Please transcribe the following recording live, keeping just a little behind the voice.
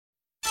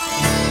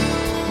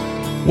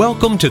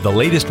Welcome to the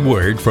latest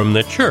word from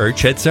the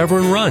church at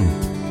Severn Run.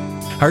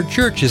 Our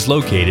church is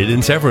located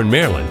in Severn,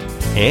 Maryland,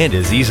 and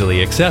is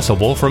easily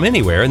accessible from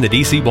anywhere in the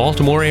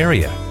D.C.-Baltimore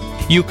area.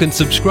 You can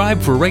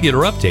subscribe for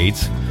regular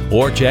updates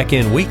or check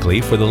in weekly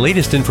for the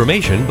latest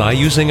information by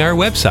using our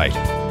website,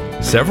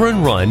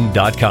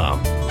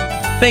 severnrun.com.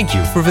 Thank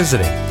you for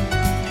visiting.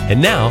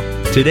 And now,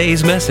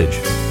 today's message.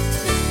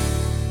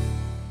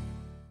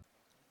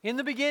 In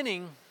the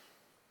beginning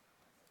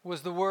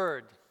was the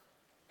Word.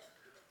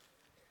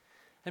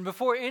 And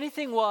before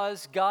anything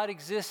was, God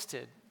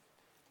existed.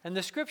 And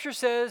the scripture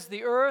says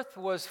the earth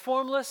was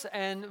formless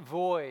and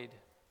void.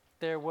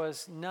 There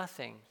was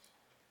nothing.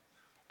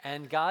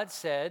 And God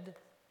said,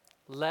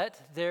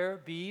 "Let there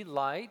be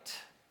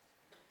light."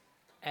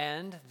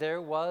 And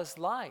there was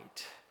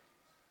light.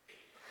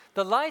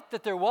 The light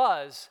that there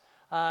was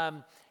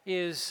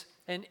is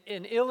an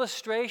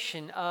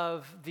illustration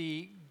of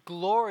the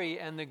glory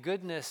and the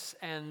goodness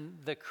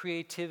and the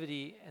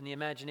creativity and the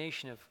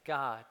imagination of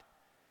God.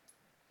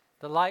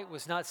 The light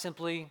was not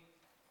simply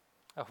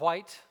a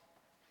white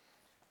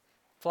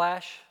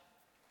flash,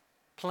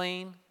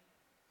 plain.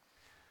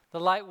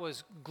 The light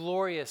was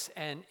glorious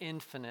and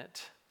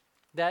infinite.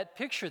 That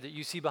picture that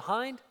you see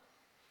behind,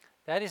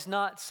 that is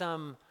not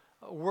some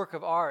work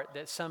of art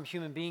that some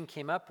human being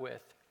came up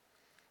with.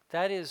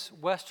 That is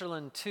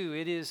Westerland 2.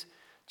 It is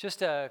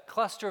just a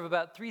cluster of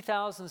about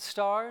 3,000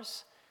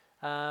 stars,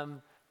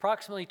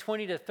 approximately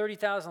 20 to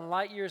 30,000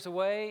 light years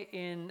away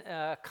in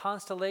a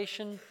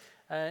constellation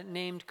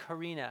named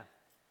Carina.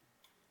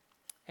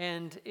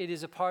 And it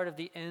is a part of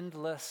the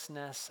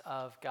endlessness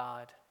of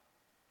God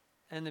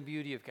and the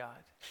beauty of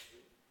God.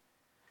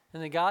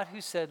 And the God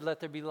who said, "Let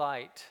there be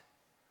light,"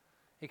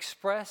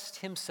 expressed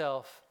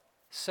himself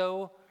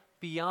so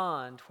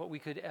beyond what we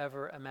could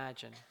ever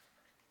imagine.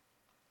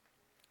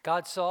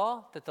 God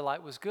saw that the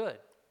light was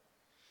good,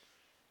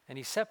 and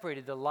he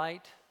separated the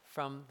light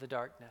from the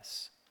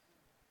darkness.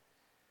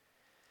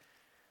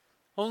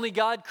 Only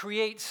God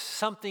creates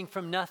something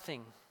from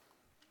nothing.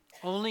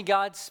 Only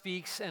God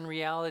speaks and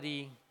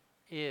reality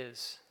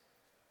is.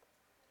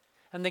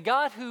 And the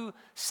God who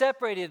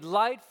separated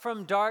light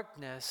from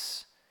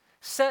darkness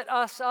set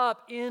us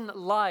up in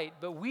light,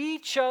 but we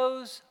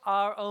chose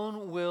our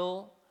own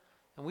will,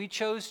 and we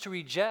chose to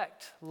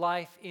reject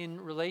life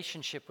in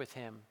relationship with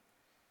him.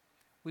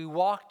 We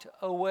walked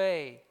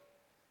away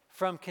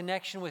from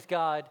connection with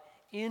God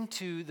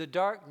into the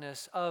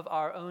darkness of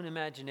our own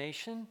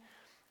imagination,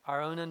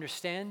 our own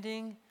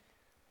understanding,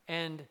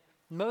 and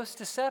most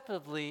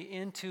deceptively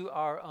into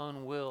our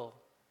own will,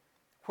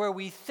 where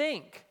we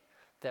think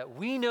that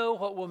we know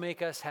what will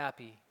make us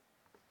happy.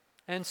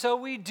 And so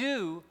we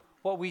do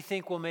what we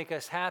think will make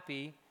us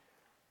happy,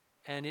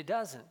 and it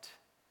doesn't.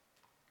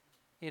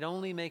 It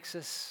only makes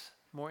us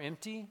more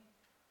empty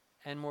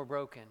and more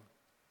broken.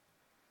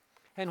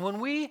 And when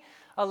we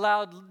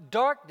allowed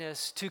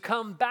darkness to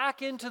come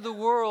back into the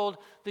world,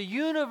 the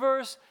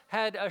universe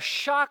had a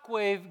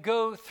shockwave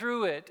go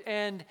through it,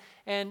 and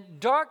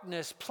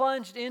darkness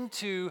plunged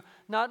into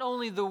not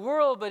only the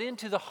world, but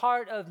into the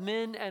heart of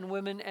men and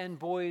women and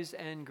boys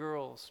and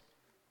girls.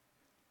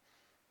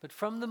 But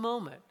from the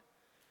moment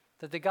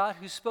that the God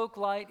who spoke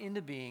light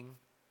into being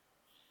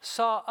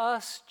saw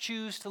us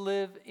choose to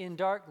live in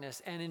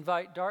darkness and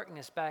invite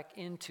darkness back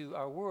into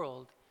our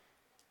world,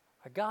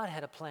 our God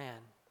had a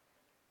plan.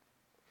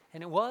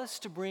 And it was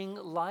to bring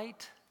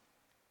light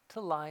to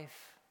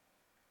life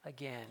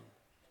again.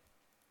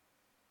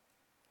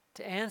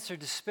 To answer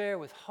despair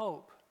with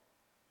hope.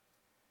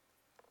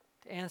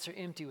 To answer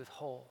empty with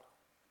whole.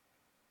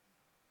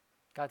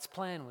 God's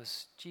plan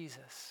was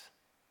Jesus.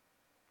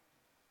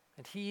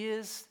 And he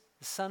is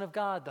the Son of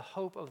God, the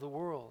hope of the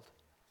world.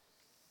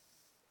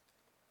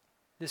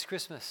 This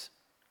Christmas,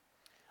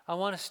 I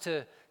want us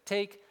to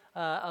take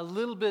a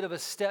little bit of a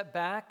step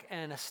back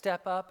and a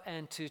step up,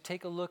 and to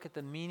take a look at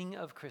the meaning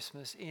of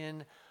Christmas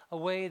in a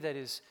way that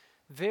is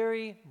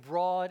very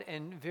broad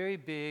and very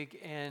big,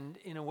 and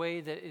in a way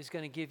that is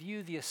going to give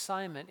you the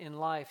assignment in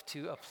life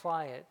to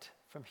apply it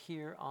from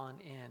here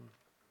on in.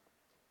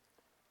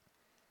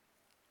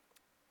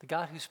 The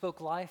God who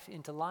spoke life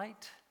into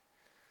light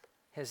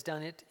has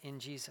done it in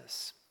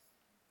Jesus.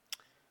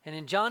 And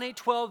in John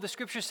 8:12, the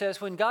scripture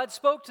says, when God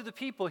spoke to the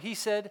people, he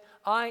said,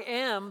 "I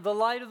am the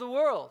light of the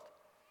world.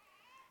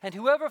 And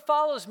whoever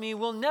follows me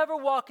will never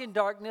walk in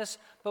darkness,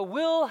 but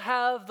will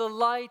have the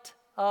light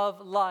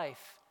of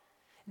life."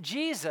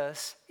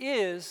 Jesus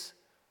is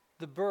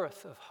the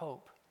birth of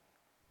hope,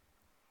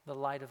 the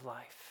light of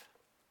life.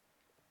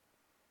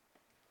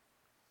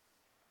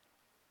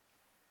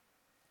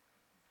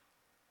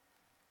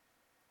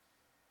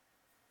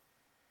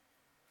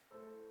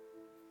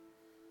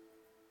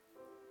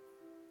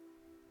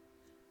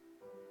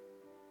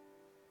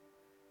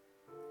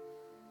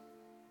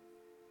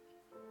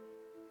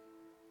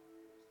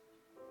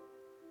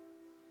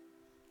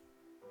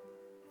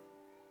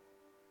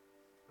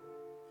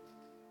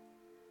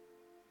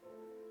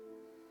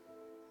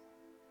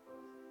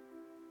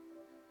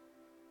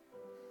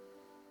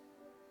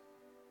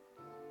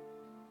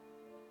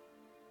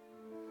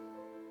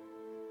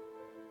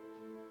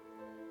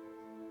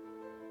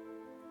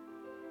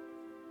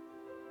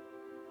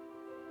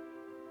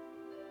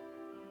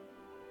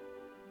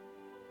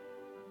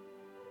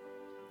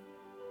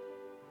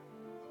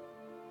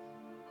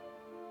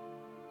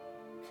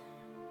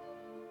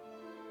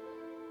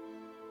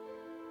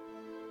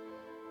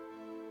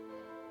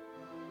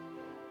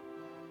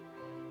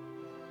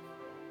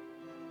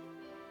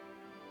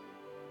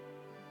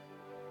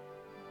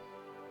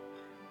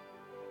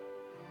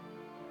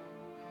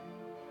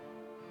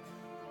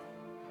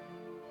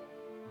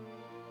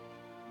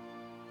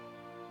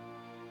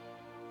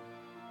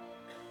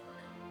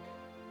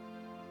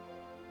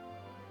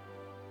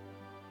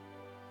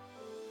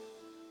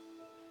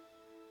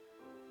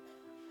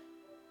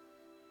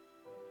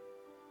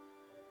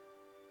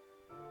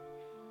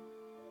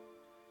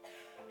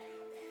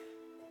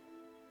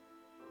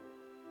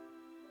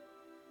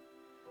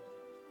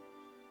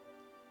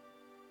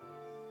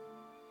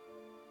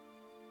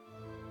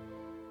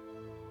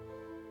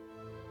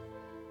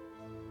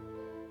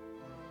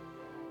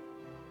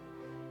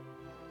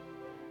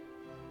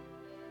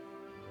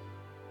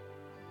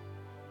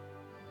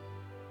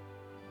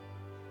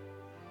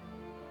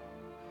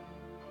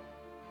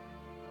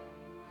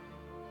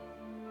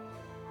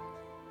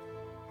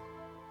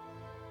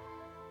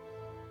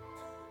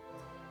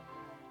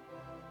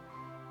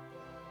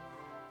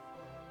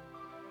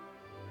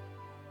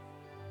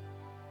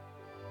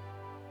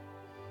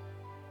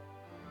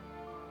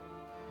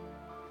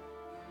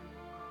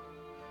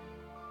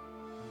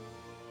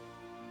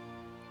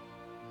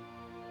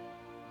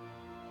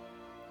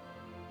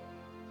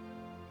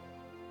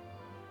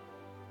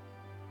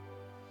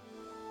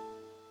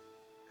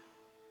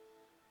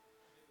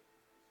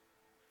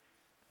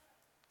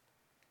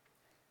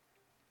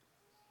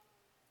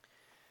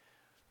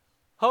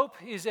 Hope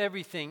is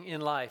everything in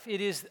life. It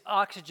is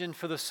oxygen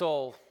for the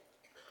soul.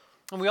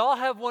 And we all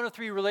have one of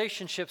three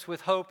relationships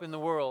with hope in the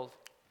world.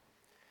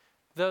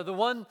 The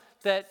one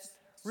that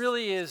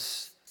really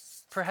is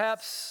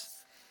perhaps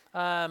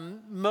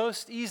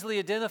most easily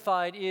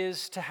identified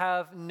is to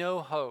have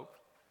no hope.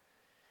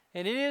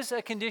 And it is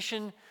a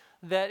condition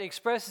that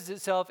expresses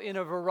itself in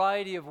a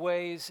variety of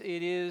ways.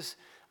 It is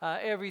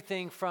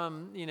everything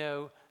from,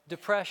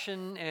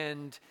 depression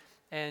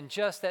and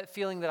just that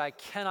feeling that I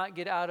cannot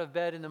get out of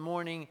bed in the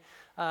morning.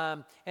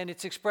 And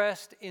it's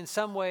expressed in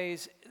some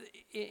ways,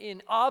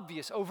 in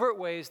obvious, overt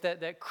ways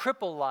that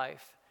cripple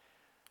life.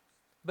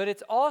 But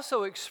it's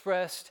also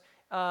expressed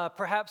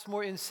perhaps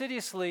more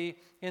insidiously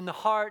in the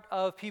heart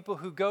of people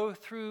who go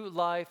through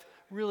life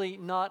really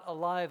not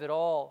alive at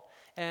all.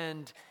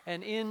 And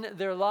in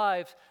their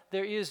lives,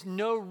 there is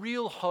no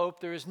real hope,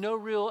 there is no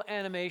real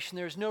animation,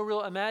 there is no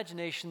real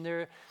imagination,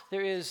 there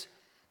is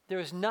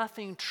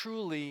nothing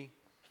truly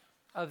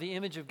of the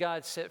image of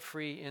God set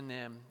free in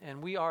them.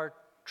 And we are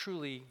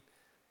truly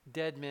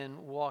dead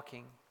men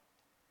walking.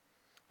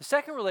 The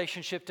second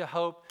relationship to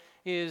hope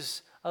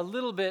is a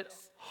little bit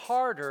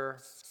harder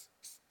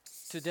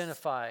to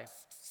identify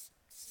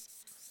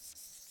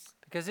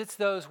because it's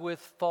those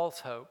with false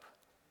hope.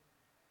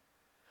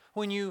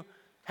 When you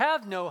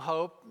have no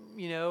hope,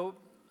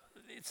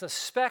 it's a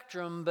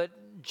spectrum, but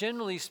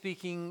generally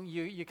speaking,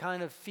 you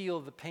kind of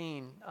feel the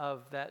pain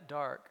of that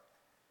dark.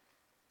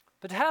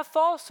 But to have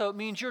false hope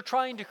means you're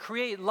trying to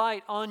create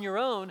light on your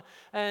own,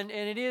 and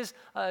it is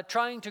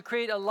trying to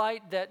create a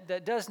light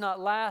that does not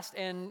last,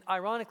 and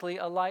ironically,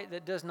 a light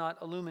that does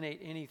not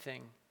illuminate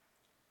anything.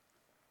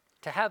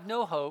 To have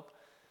no hope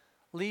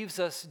leaves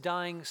us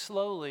dying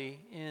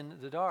slowly in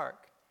the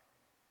dark.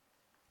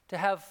 To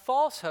have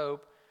false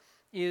hope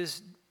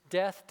is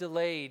death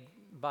delayed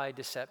by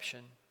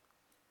deception.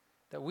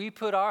 That we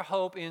put our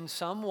hope in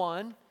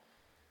someone,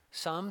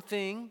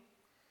 something.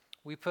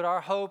 We put our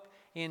hope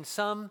in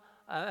some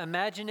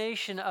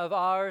imagination of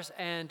ours,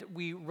 and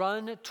we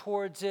run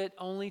towards it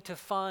only to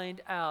find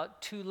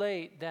out too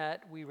late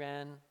that we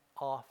ran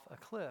off a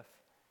cliff.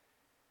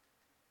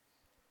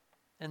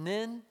 And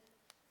then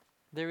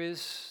there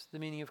is the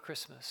meaning of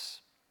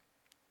Christmas.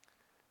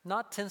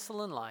 Not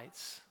tinsel and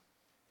lights,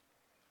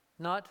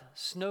 not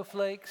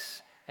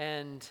snowflakes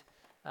and,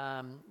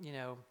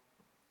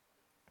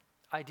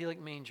 idyllic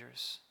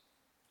mangers,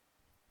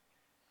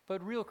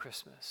 but real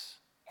Christmas.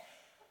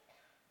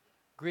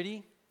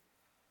 Gritty,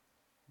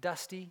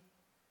 dusty,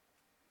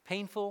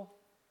 painful,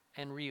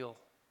 and real.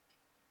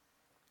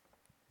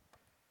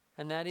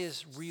 And that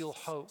is real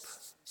hope.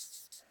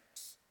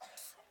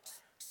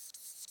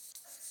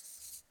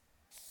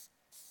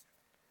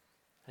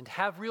 And to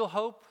have real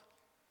hope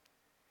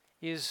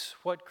is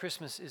what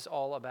Christmas is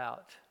all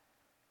about.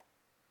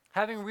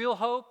 Having real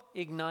hope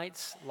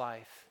ignites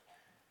life.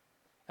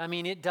 I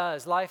mean, it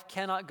does. Life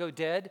cannot go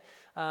dead.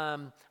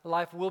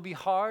 Life will be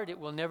hard. It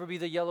will never be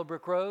the yellow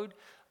brick road.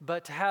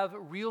 But to have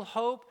real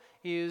hope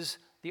is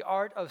the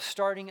art of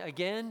starting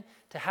again.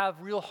 To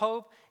have real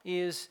hope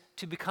is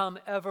to become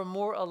ever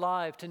more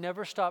alive, to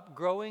never stop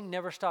growing,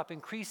 never stop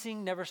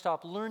increasing, never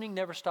stop learning,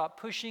 never stop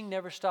pushing,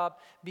 never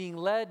stop being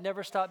led,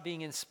 never stop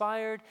being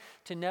inspired,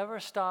 to never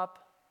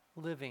stop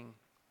living.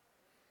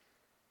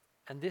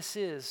 And this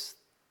is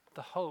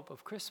the hope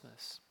of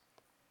Christmas.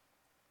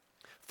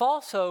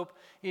 False hope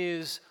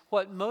is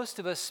what most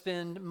of us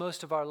spend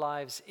most of our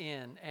lives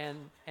in,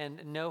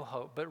 and no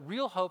hope. But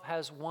real hope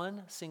has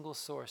one single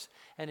source,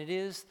 and it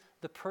is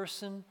the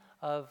person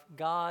of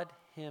God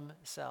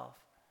Himself.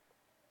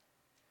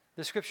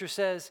 The scripture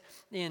says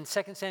in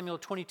 2 Samuel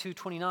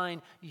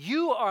 22:29,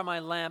 "You are my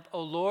lamp,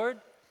 O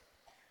Lord.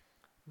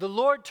 The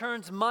Lord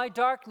turns my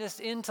darkness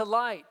into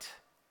light."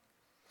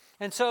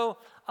 And so,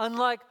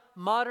 unlike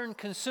modern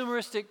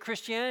consumeristic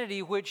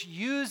Christianity, which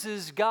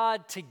uses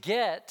God to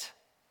get,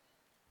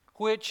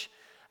 which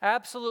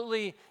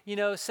absolutely,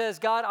 says,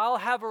 God, I'll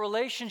have a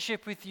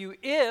relationship with you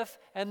if,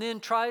 and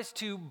then tries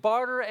to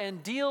barter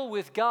and deal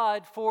with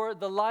God for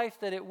the life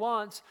that it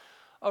wants,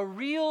 a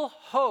real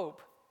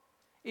hope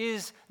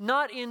is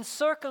not in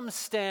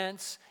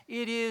circumstance,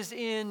 it is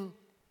in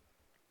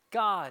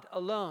God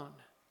alone,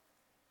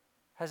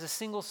 has a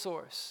single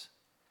source.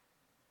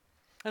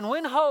 And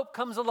when hope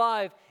comes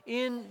alive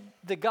in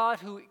the God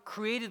who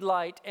created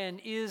light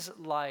and is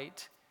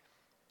light,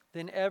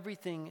 then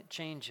everything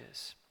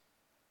changes.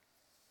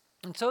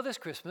 And so this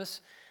Christmas,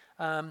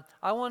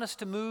 I want us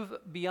to move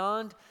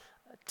beyond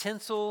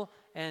tinsel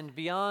and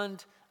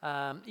beyond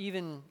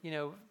even,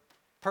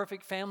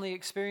 perfect family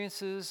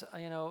experiences,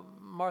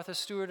 Martha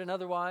Stewart and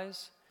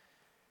otherwise.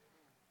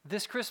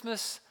 This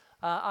Christmas,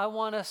 I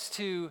want us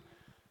to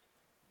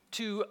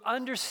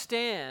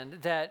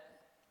understand that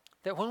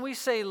when we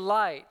say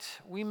light,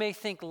 we may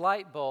think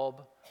light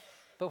bulb,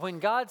 but when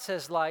God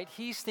says light,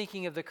 He's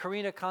thinking of the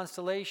Carina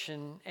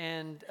constellation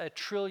and a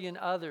trillion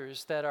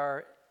others that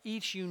are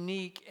each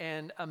unique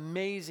and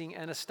amazing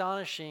and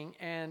astonishing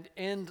and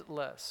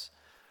endless.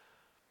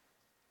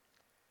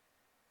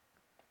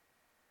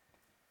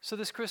 So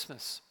this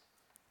Christmas,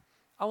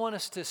 I want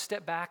us to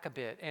step back a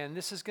bit, and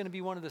this is going to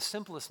be one of the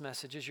simplest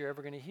messages you're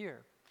ever going to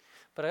hear.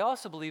 But I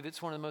also believe it's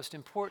one of the most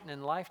important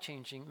and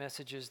life-changing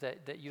messages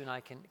that you and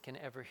I can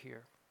ever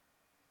hear.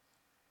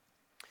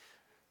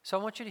 So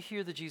I want you to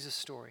hear the Jesus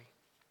story.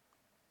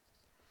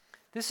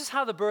 This is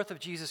how the birth of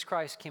Jesus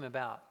Christ came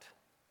about.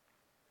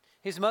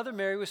 His mother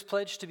Mary was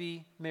pledged to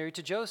be married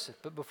to Joseph,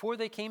 but before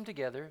they came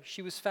together,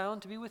 she was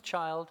found to be with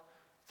child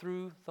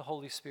through the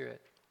Holy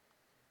Spirit.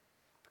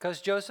 Because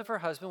Joseph, her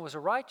husband, was a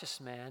righteous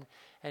man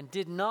and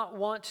did not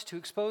want to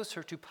expose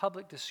her to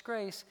public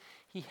disgrace,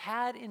 he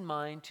had in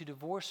mind to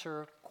divorce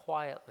her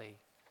quietly.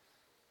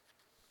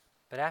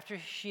 But after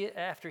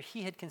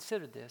he had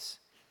considered this,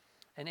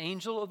 an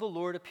angel of the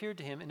Lord appeared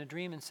to him in a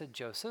dream and said,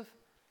 Joseph,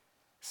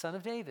 son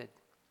of David,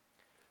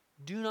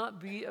 do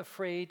not be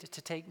afraid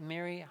to take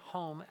Mary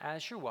home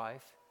as your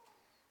wife,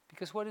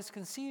 because what is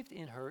conceived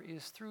in her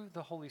is through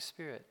the Holy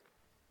Spirit.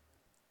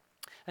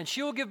 And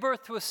she will give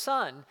birth to a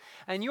son,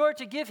 and you are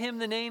to give him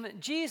the name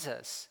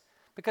Jesus,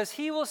 because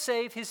he will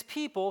save his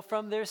people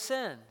from their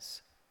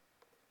sins.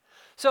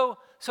 So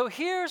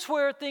here's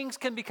where things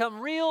can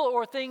become real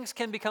or things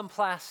can become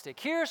plastic.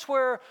 Here's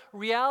where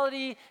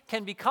reality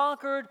can be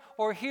conquered,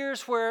 or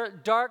here's where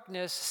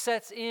darkness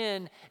sets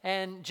in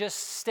and just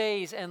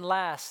stays and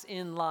lasts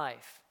in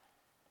life.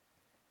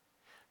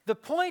 The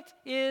point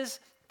is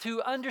to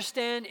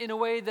understand in a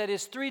way that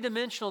is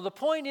three-dimensional. The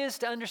point is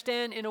to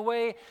understand in a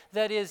way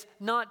that is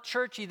not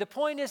churchy. The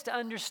point is to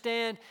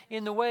understand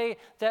in the way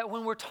that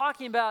when we're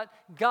talking about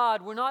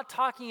God, we're not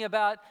talking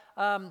about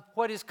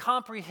what is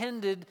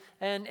comprehended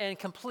and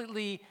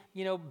completely,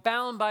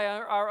 bound by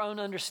our own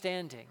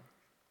understanding.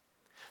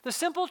 The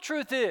simple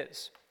truth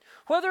is,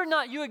 whether or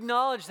not you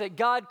acknowledge that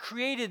God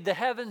created the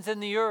heavens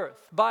and the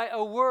earth by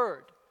a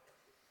word,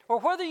 or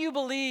whether you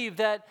believe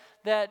that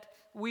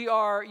we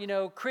are,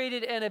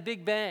 created in a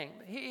big bang.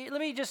 Let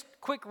me just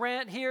quick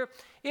rant here.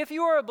 If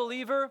you are a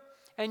believer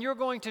and you're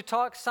going to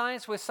talk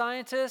science with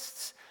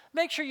scientists,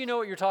 make sure you know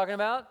what you're talking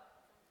about.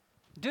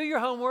 Do your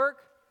homework.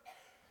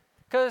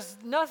 Because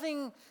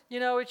nothing,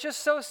 it's just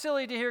so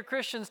silly to hear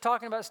Christians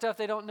talking about stuff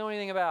they don't know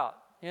anything about,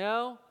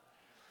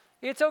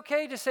 It's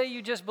okay to say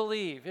you just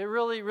believe. It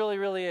really, really,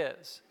 really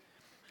is.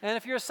 And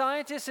if you're a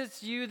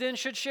scientist, you then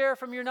should share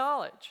from your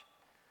knowledge.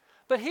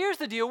 But here's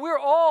the deal. We're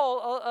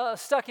all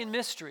stuck in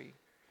mystery.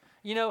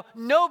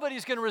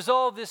 Nobody's going to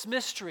resolve this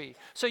mystery.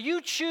 So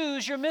you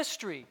choose your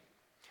mystery.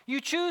 You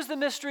choose the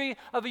mystery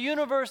of a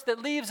universe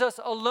that leaves us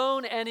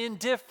alone and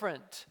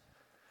indifferent.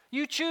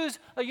 You choose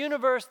a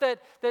universe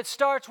that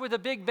starts with a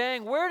big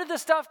bang. Where did the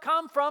stuff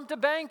come from to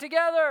bang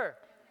together?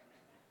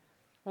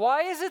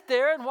 Why is it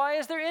there and why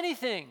is there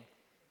anything?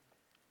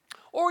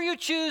 Or you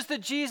choose the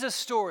Jesus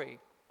story.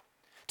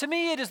 To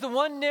me, it is the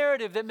one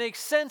narrative that makes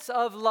sense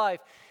of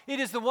life. It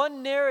is the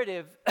one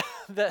narrative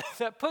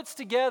that puts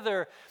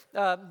together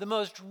the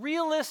most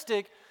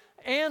realistic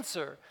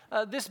answer.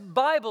 This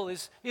Bible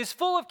is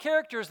full of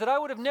characters that I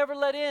would have never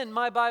let in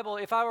my Bible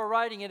if I were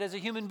writing it as a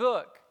human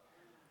book.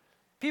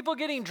 People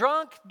getting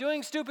drunk,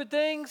 doing stupid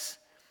things,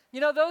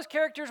 those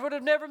characters would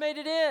have never made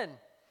it in.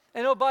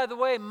 And oh, by the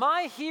way,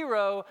 my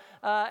hero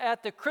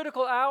at the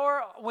critical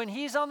hour when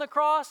he's on the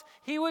cross,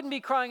 he wouldn't be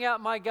crying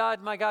out, my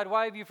God,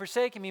 why have you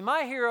forsaken me?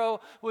 My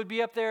hero would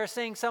be up there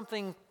saying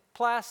something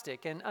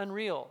plastic and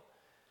unreal.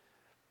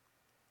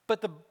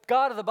 But the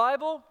God of the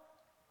Bible,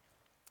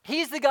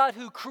 he's the God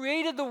who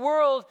created the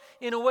world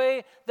in a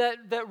way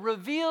that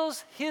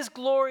reveals his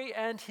glory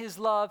and his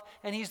love.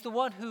 And he's the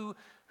one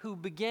who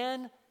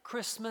began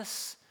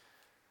Christmas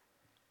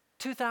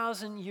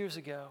 2,000 years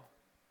ago.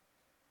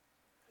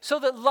 So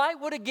that light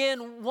would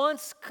again,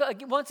 once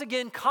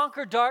again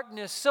conquer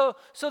darkness, so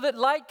that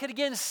light could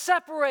again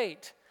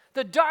separate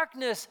the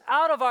darkness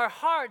out of our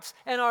hearts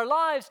and our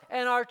lives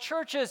and our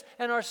churches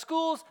and our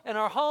schools and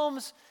our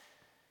homes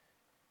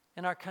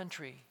and our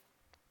country.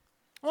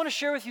 I want to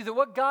share with you that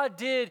what God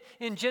did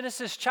in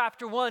Genesis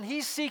chapter 1,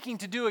 he's seeking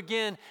to do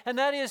again, and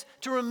that is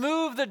to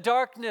remove the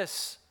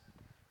darkness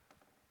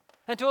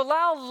and to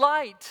allow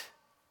light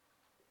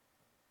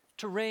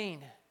to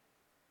reign.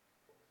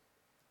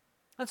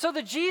 And so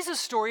the Jesus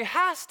story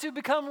has to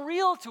become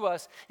real to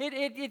us.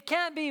 It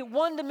can't be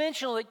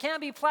one-dimensional. It can't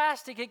be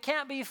plastic. It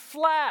can't be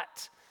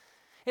flat.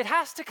 It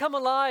has to come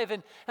alive,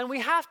 and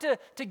we have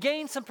to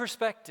gain some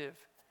perspective.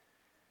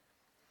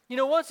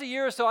 Once a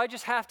year or so, I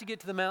just have to get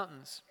to the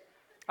mountains.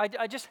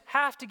 I just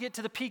have to get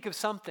to the peak of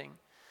something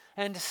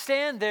and to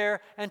stand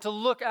there and to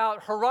look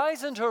out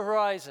horizon to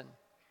horizon.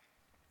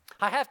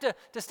 I have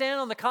to stand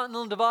on the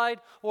Continental Divide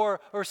or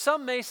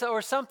some mesa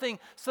or something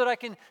so that I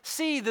can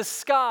see the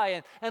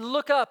sky and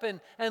look up and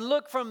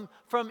look from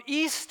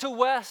east to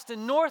west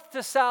and north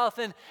to south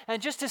and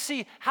just to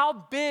see how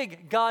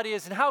big God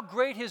is and how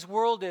great his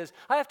world is.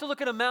 I have to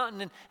look at a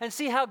mountain and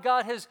see how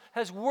God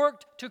has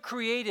worked to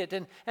create it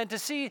and to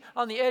see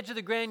on the edge of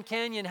the Grand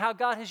Canyon how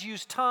God has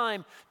used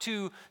time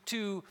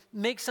to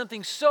make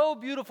something so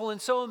beautiful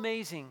and so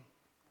amazing.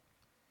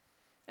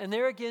 And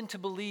there again to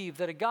believe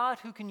that a God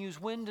who can use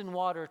wind and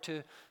water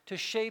to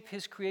shape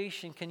his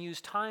creation can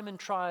use time and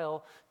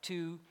trial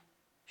to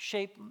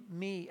shape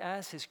me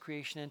as his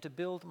creation and to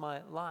build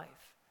my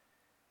life.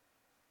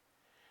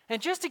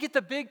 And just to get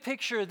the big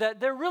picture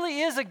that there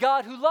really is a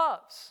God who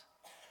loves,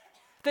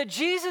 that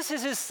Jesus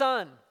is his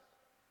son,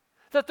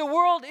 that the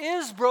world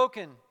is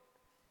broken,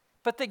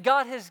 but that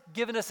God has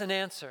given us an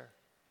answer.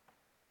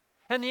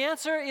 And the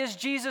answer is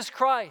Jesus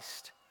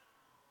Christ.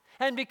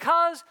 And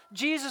because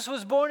Jesus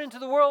was born into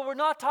the world, we're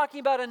not talking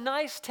about a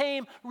nice,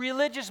 tame,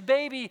 religious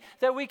baby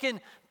that we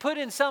can put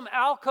in some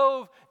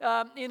alcove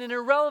in an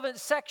irrelevant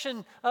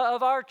section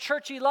of our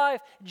churchy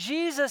life.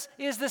 Jesus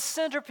is the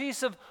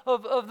centerpiece of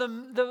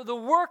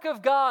the work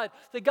of God.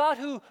 The God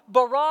who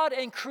barad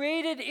and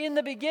created in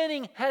the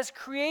beginning has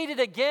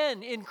created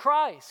again in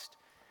Christ.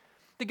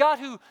 The God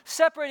who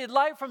separated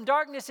light from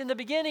darkness in the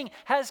beginning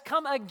has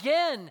come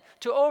again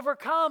to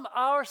overcome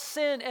our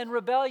sin and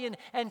rebellion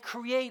and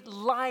create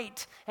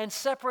light and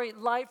separate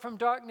light from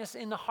darkness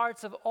in the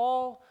hearts of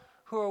all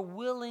who are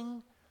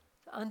willing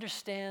to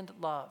understand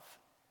love.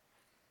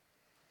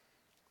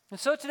 And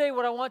so today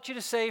what I want you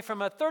to say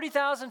from a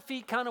 30,000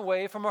 feet kind of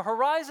way, from a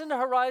horizon to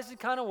horizon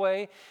kind of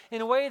way,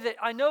 in a way that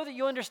I know that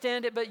you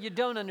understand it but you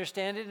don't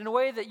understand it, in a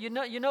way that you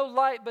know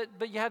light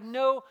but you have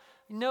no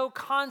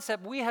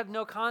concept. We have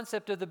no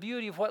concept of the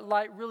beauty of what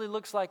light really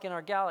looks like in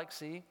our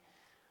galaxy.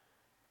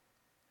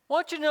 I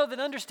want you to know that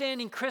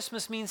understanding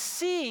Christmas means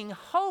seeing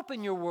hope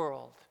in your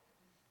world.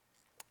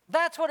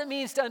 That's what it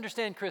means to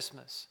understand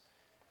Christmas.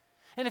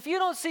 And if you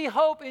don't see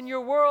hope in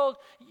your world,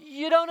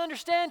 you don't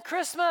understand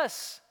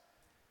Christmas.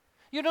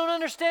 You don't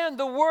understand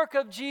the work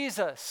of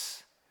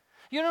Jesus.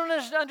 You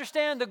don't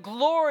understand the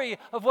glory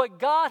of what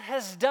God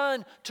has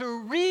done to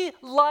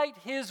relight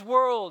his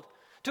world,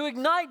 to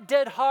ignite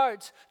dead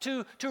hearts,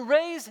 to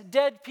raise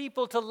dead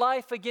people to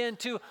life again,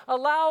 to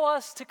allow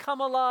us to come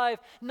alive,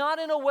 not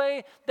in a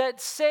way that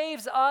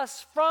saves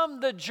us from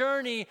the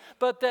journey,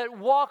 but that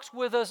walks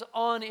with us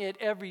on it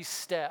every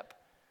step.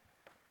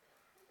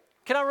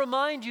 Can I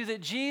remind you that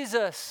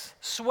Jesus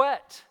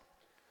sweat,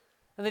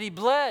 and that he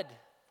bled,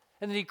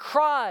 and that he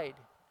cried,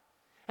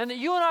 and that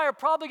you and I are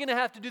probably going to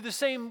have to do the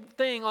same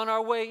thing on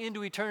our way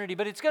into eternity,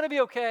 but it's going to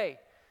be okay,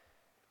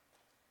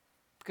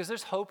 because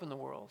there's hope in the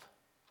world.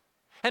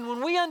 And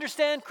when we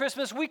understand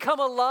Christmas, we come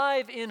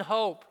alive in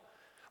hope.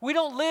 We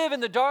don't live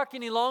in the dark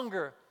any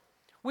longer.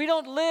 We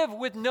don't live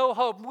with no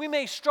hope. We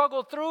may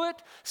struggle through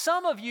it.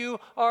 Some of you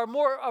are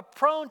more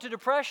prone to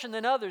depression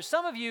than others.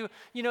 Some of you,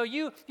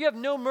 you have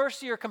no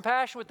mercy or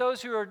compassion with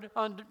those who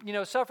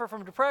are, suffer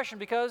from depression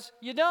because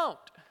you don't.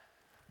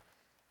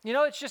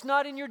 It's just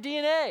not in your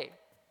DNA.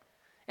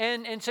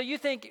 And so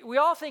we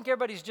all think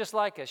everybody's just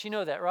like us. You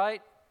know that,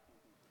 right?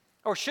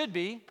 Or should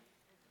be.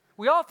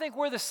 We all think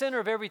we're the center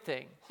of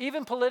everything,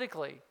 even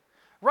politically.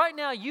 Right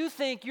now, you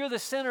think you're the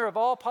center of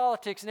all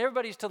politics and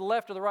everybody's to the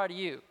left or the right of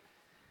you.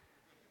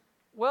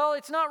 Well,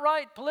 it's not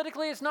right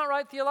politically, it's not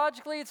right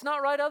theologically, it's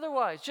not right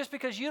otherwise. Just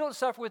because you don't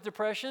suffer with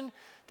depression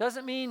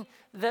doesn't mean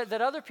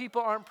that other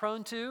people aren't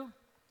prone to.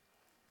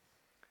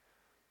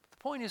 The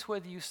point is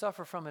whether you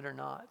suffer from it or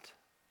not.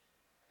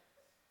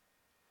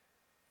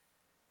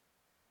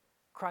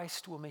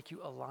 Christ will make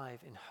you alive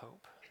in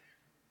hope.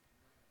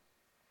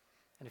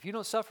 And if you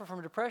don't suffer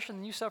from depression,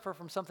 then you suffer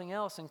from something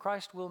else, and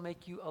Christ will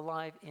make you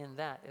alive in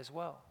that as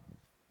well.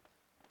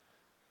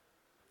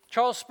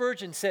 Charles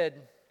Spurgeon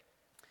said,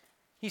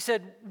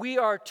 we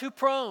are too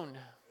prone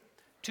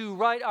to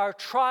write our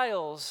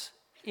trials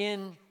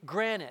in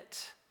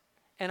granite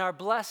and our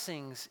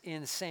blessings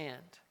in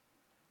sand.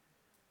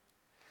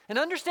 And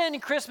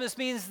understanding Christmas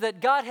means that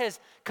God has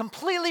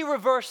completely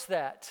reversed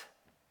that.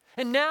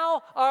 And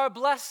now our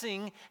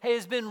blessing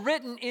has been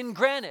written in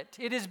granite.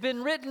 It has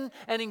been written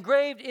and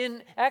engraved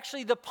in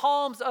actually the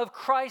palms of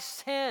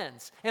Christ's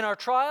hands. And our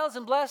trials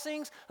and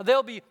blessings,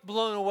 they'll be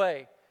blown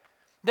away.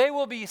 They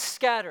will be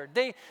scattered.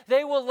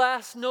 They will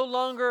last no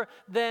longer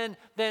than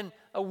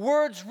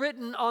words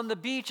written on the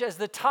beach as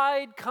the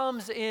tide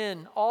comes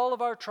in. All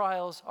of our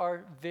trials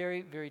are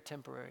very, very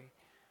temporary.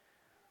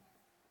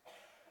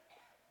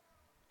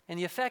 And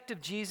the effect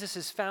of Jesus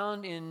is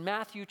found in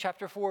Matthew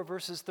chapter 4,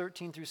 verses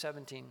 13 through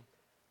 17.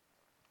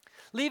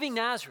 Leaving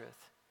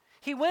Nazareth,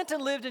 he went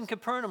and lived in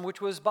Capernaum,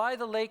 which was by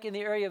the lake in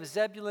the area of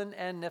Zebulun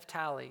and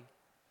Naphtali.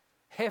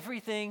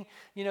 Everything,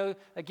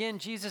 again,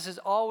 Jesus is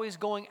always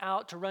going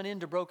out to run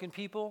into broken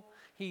people.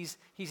 He's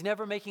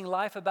never making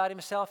life about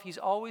himself. He's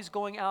always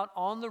going out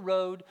on the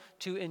road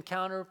to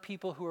encounter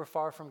people who are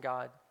far from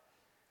God.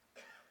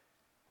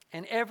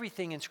 And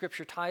everything in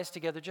Scripture ties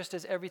together, just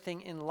as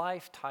everything in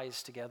life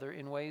ties together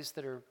in ways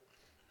that are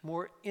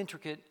more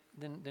intricate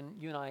than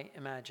you and I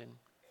imagine.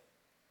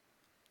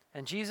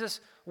 And Jesus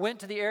went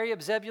to the area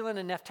of Zebulun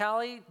and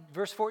Naphtali,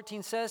 verse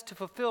 14 says, to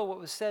fulfill what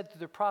was said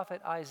through the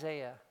prophet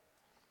Isaiah.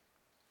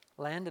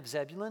 Land of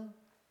Zebulun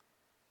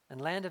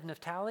and land of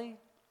Naphtali,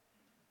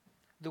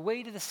 the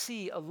way to the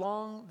sea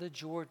along the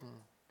Jordan,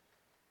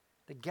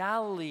 the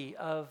Galilee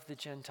of the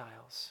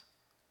Gentiles,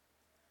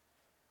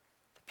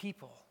 the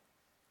people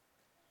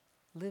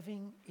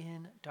living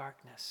in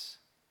darkness.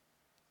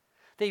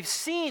 They've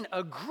seen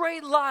a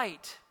great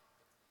light,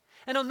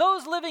 And on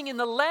those living in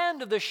the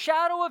land of the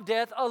shadow of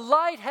death, a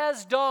light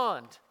has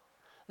dawned.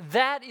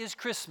 That is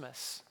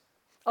Christmas.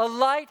 A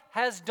light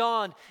has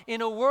dawned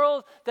in a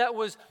world that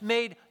was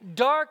made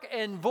dark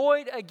and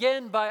void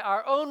again by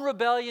our own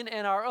rebellion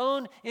and our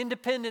own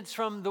independence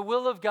from the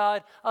will of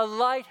God. A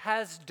light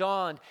has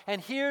dawned.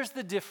 And here's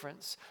the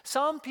difference.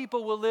 Some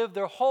people will live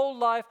their whole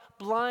life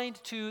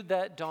blind to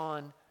that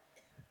dawn.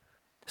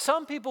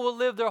 Some people will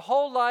live their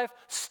whole life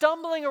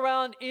stumbling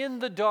around in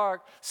the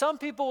dark. Some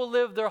people will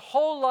live their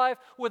whole life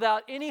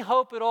without any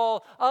hope at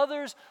all.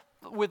 Others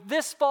with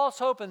this false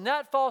hope and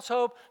that false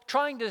hope,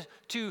 trying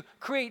to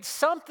create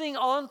something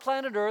on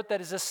planet Earth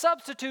that is a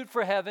substitute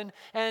for heaven,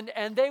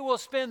 and they will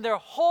spend their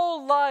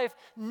whole life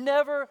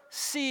never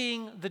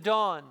seeing the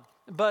dawn.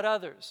 But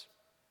others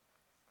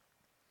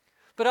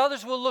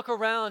will look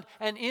around,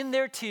 and in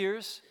their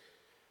tears,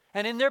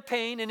 and in their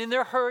pain, and in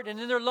their hurt,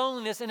 and in their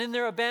loneliness, and in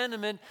their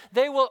abandonment,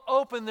 they will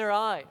open their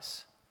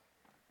eyes.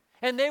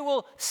 And they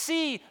will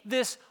see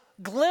this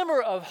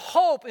glimmer of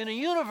hope in a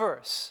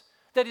universe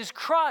that is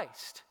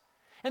Christ.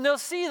 And they'll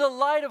see the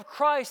light of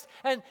Christ,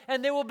 and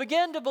they will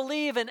begin to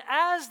believe. And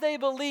as they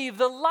believe,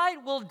 the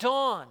light will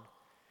dawn.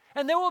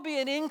 And there will be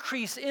an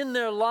increase in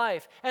their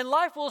life. And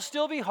life will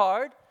still be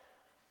hard.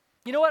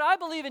 You know what? I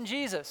believe in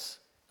Jesus.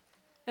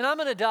 And I'm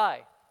going to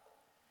die.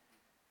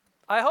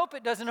 I hope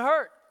it doesn't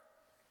hurt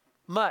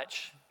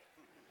much.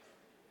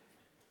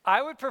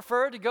 I would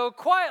prefer to go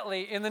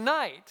quietly in the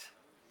night.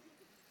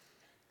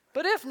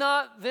 But if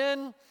not,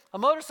 then a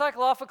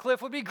motorcycle off a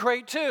cliff would be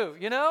great too,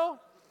 you know?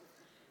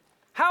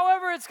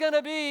 However it's going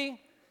to be,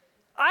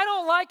 I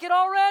don't like it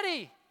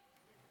already.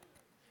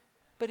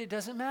 But it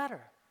doesn't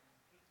matter.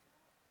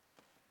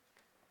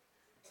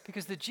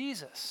 Because the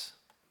Jesus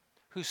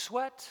who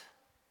sweat,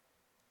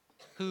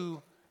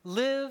 who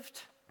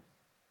lived,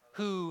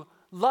 who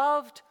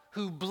loved,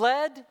 who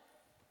bled,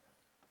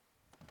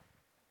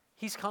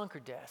 he's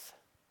conquered death.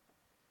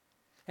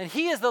 And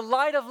he is the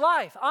light of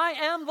life. I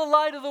am the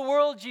light of the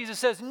world, Jesus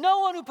says. No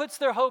one who puts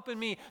their hope in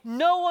me,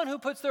 no one who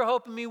puts their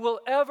hope in me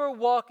will ever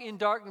walk in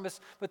darkness,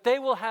 but they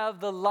will have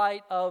the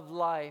light of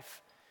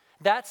life.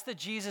 That's the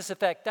Jesus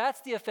effect.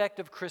 That's the effect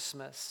of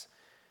Christmas.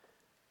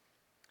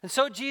 And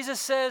so Jesus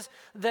says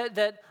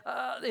that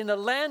in the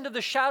land of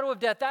the shadow of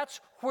death, that's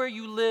where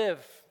you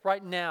live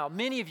right now.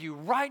 Many of you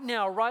right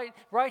now,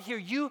 right here,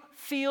 you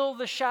feel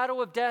the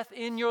shadow of death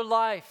in your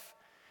life.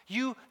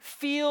 You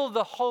feel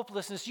the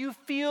hopelessness. You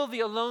feel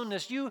the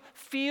aloneness. You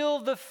feel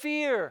the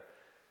fear.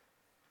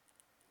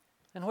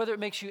 And whether it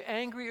makes you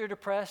angry or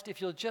depressed, if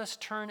you'll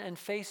just turn and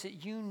face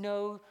it, you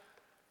know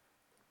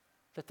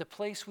that the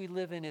place we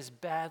live in is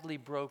badly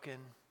broken.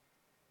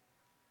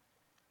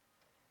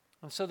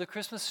 And so the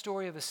Christmas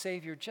story of a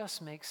Savior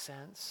just makes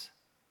sense.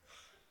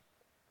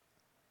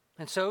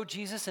 And so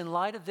Jesus, in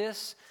light of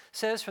this,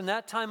 says from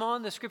that time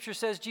on, the scripture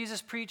says,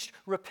 Jesus preached,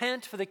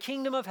 "Repent, for the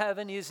kingdom of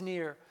heaven is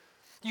near."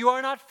 You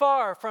are not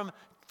far from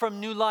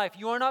new life.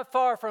 You are not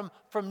far from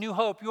new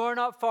hope. You are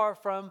not far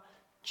from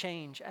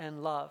change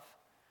and love.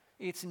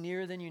 It's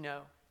nearer than you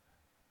know.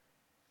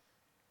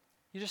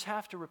 You just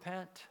have to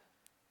repent.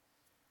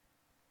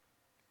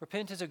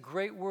 Repent is a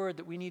great word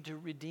that we need to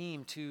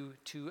redeem,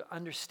 to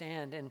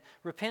understand. And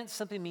repent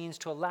simply means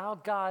to allow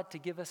God to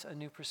give us a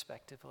new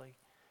perspective,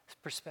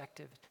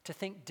 to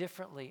think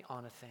differently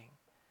on a thing.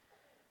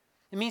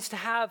 It means to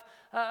have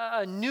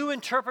a new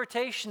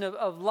interpretation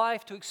of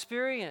life, to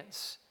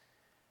experience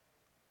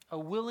a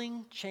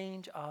willing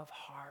change of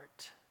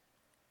heart.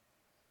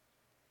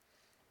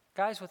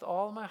 Guys, with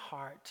all my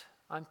heart,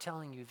 I'm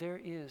telling you, there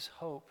is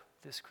hope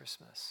this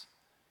Christmas.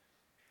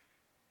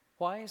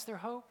 Why is there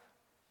hope?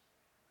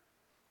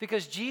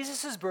 Because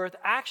Jesus' birth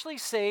actually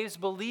saves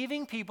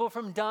believing people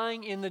from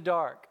dying in the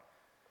dark.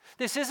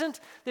 This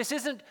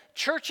isn't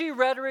churchy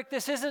rhetoric.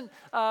 This isn't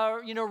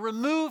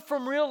removed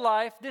from real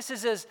life. This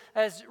is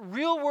as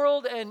real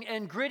world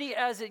and gritty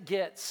as it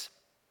gets.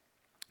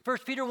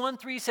 1 Peter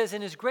 1:3 says,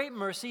 "In his great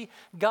mercy,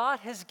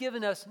 God has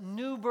given us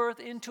new birth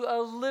into a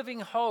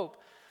living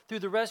hope through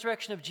the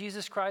resurrection of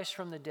Jesus Christ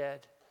from the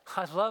dead."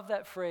 I love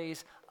that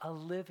phrase, a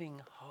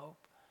living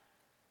hope.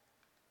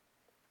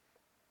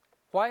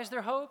 Why is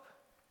there hope?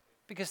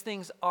 Because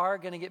things are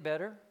going to get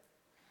better.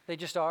 They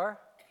just are.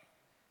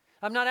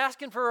 I'm not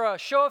asking for a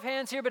show of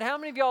hands here, but how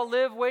many of y'all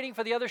live waiting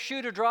for the other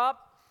shoe to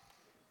drop?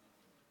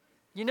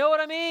 You know what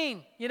I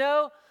mean?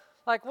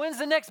 Like, when's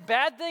the next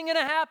bad thing going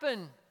to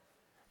happen?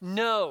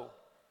 No.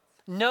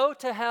 No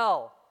to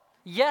hell.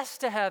 Yes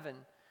to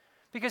heaven.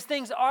 Because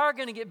things are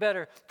going to get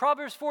better.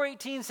 Proverbs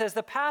 4:18 says,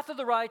 "The path of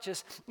the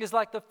righteous is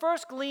like the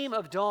first gleam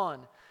of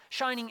dawn,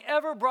 shining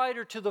ever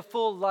brighter to the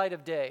full light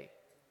of day."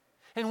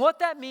 And what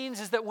that means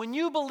is that when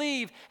you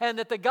believe and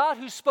that the God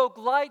who spoke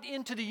light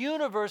into the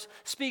universe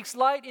speaks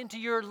light into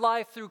your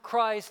life through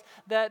Christ,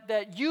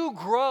 that you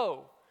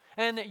grow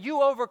and that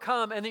you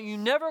overcome and that you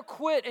never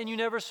quit and you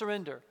never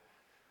surrender.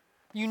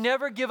 You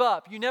never give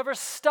up. You never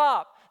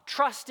stop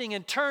trusting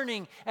and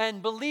turning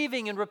and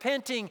believing and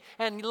repenting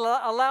and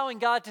allowing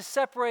God to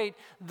separate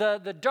the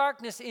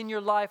darkness in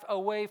your life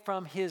away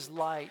from his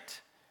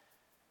light.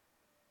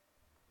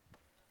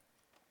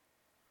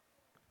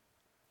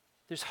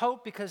 There's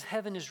hope because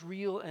heaven is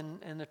real,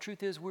 and the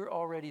truth is we're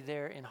already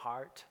there in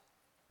heart.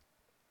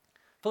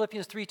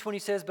 Philippians 3:20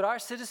 says, "But our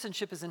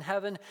citizenship is in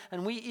heaven,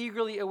 and we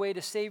eagerly await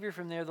a Savior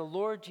from there, the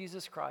Lord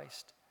Jesus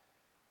Christ."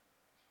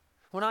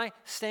 When I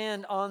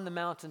stand on the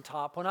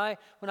mountaintop, when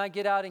I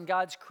get out in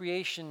God's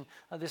creation,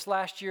 this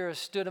last year I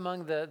stood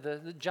among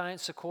the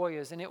giant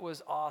sequoias, and it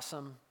was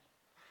awesome.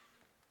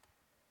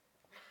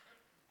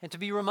 And to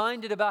be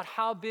reminded about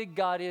how big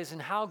God is and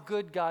how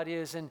good God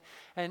is and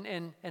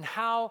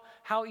how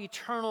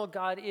eternal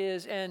God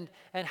is and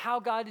how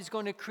God is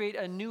going to create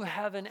a new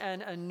heaven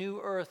and a new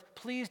earth.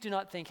 Please do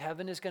not think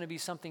heaven is going to be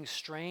something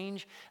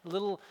strange.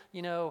 Little,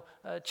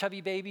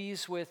 chubby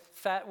babies with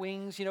fat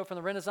wings, from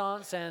the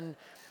Renaissance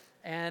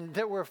and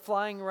that were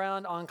flying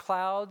around on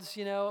clouds,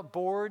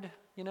 bored,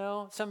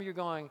 Some of you are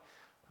going,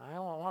 I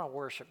don't want to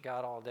worship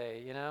God all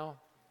day,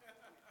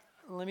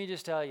 Let me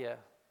just tell you.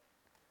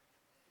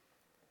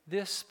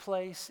 This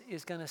place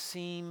is going to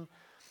seem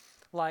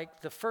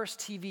like the first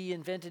TV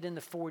invented in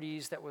the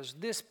 40s that was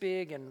this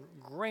big and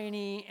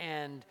grainy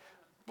and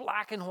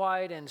black and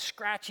white and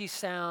scratchy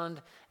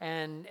sound,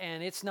 and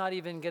it's not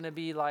even going to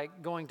be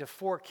like going to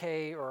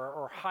 4K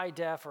or high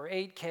def or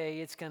 8K.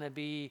 It's going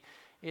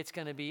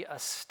to be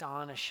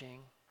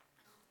astonishing.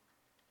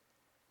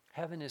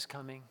 Heaven is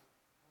coming.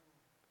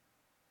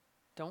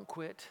 Don't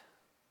quit.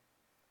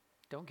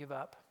 Don't give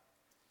up.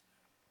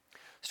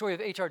 Story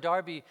of H.R.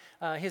 Darby.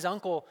 His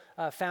uncle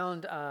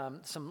found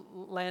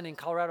some land in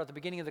Colorado at the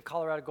beginning of the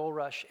Colorado Gold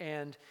Rush,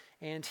 and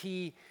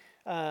he,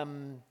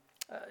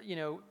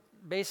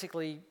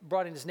 basically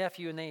brought in his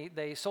nephew, and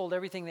they sold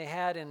everything they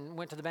had and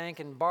went to the bank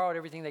and borrowed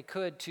everything they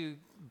could to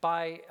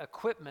buy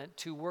equipment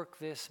to work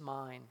this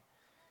mine.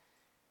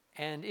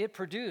 And it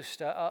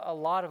produced a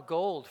lot of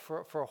gold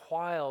for a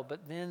while,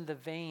 but then the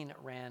vein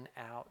ran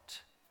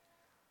out,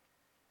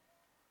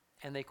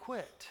 and they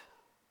quit.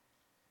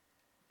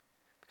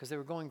 Because they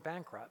were going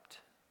bankrupt.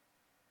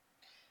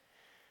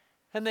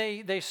 And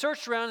they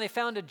searched around and they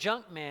found a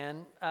junk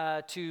man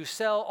to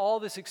sell all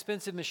this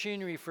expensive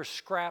machinery for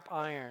scrap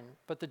iron.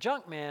 But the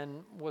junk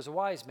man was a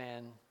wise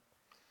man,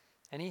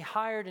 and he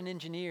hired an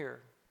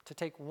engineer to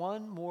take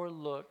one more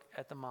look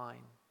at the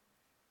mine.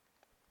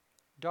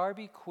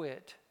 Darby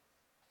quit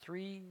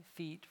 3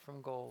 feet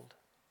from gold.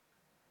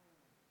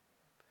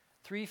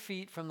 3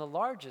 feet from the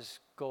largest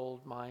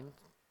gold mine,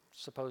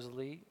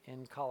 supposedly,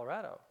 in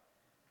Colorado.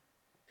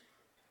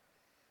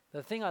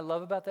 The thing I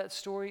love about that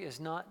story is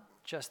not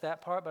just that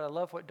part, but I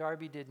love what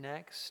Darby did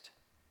next,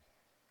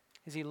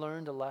 is he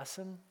learned a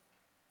lesson.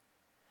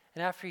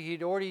 And after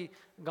he'd already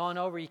gone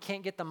over, he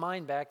can't get the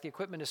mine back, the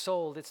equipment is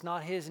sold, it's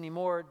not his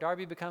anymore.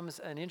 Darby becomes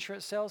an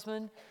insurance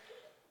salesman,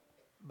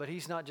 but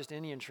he's not just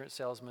any insurance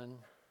salesman.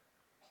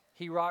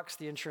 He rocks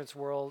the insurance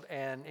world,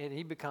 and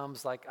he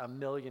becomes like a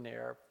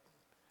millionaire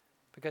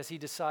because he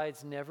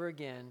decides never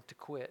again to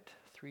quit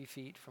 3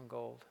 feet from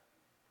gold.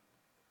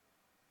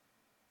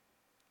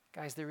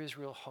 Guys, there is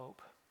real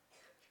hope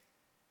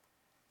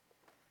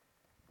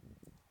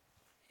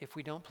if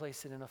we don't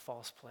place it in a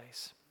false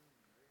place.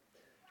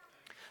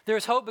 There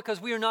is hope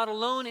because we are not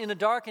alone in a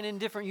dark and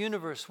indifferent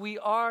universe. We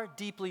are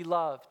deeply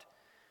loved.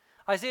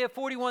 Isaiah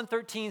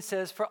 41:13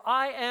 says, "For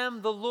I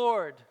am the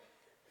Lord."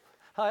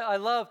 I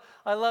love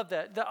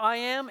that. The I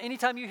am,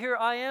 anytime you hear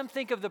I am,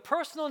 think of the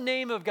personal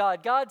name of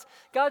God.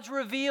 God's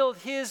revealed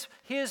his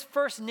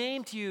first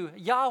name to you,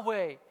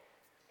 Yahweh.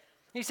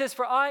 He says,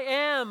 "For I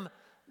am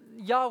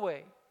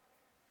Yahweh,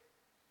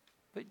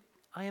 but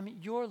I am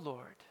your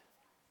Lord."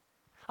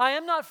 I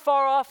am not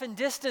far off and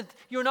distant.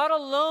 You're not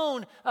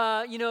alone,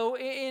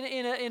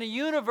 in a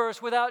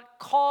universe without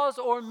cause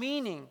or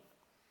meaning.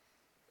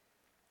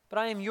 But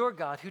I am your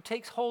God who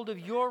takes hold of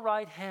your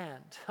right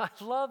hand. I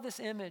love this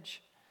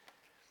image.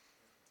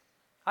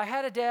 I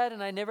had a dad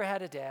and I never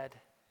had a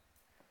dad.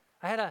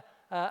 I had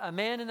a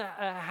man in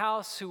a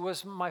house who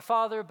was my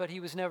father, but he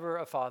was never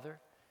a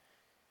father.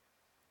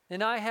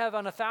 And I have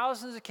on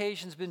 1,000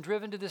 occasions been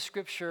driven to this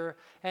scripture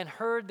and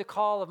heard the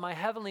call of my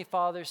heavenly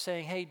Father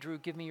saying, "Hey, Drew,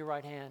 give me your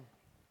right hand."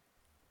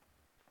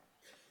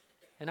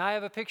 And I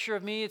have a picture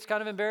of me. It's kind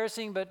of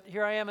embarrassing, but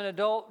here I am, an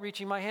adult,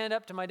 reaching my hand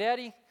up to my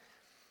daddy.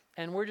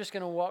 And we're just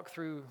going to walk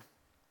through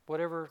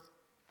whatever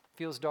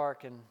feels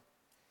dark and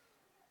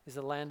is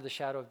the land of the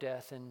shadow of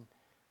death. And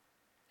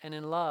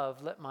in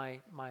love, let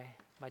my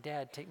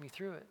dad take me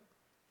through it.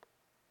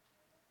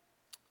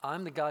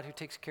 I'm the God who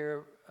takes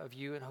care of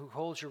you and who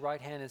holds your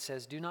right hand and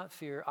says, "Do not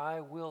fear, I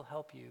will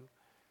help you."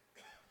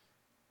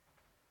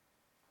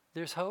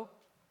 There's hope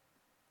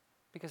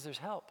because there's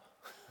help.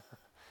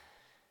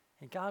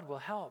 And God will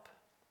help.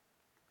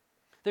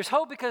 There's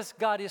hope because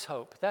God is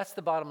hope. That's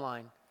the bottom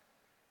line.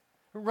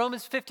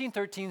 Romans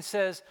 15:13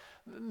 says,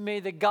 "May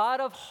the God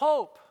of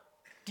hope,"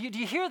 do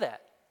you hear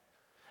that?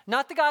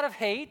 Not the God of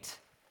hate,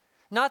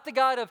 not the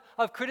God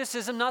of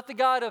criticism, not the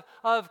God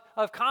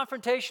of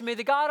confrontation. May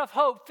the God of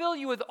hope fill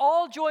you with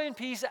all joy and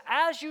peace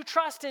as you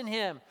trust in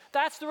him.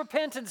 That's the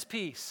repentance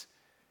piece.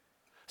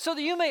 So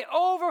that you may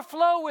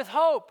overflow with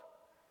hope.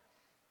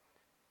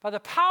 By the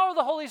power of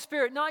the Holy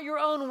Spirit, not your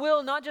own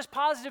will, not just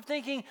positive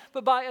thinking,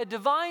 but by a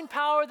divine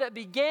power that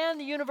began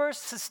the universe,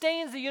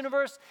 sustains the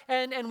universe,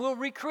 and will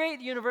recreate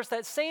the universe.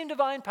 That same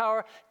divine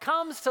power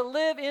comes to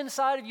live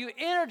inside of you,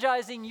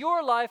 energizing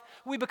your life.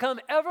 We become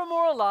ever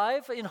more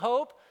alive in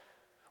hope.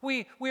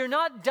 We are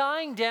not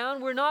dying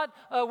down. We're not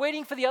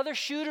waiting for the other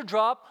shoe to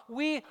drop.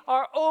 We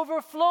are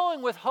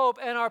overflowing with hope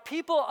and are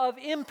people of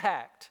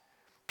impact,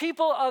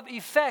 people of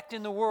effect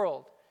in the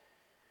world.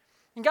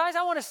 And guys,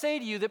 I want to say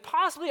to you that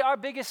possibly our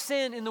biggest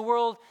sin in the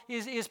world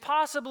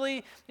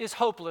is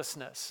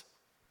hopelessness.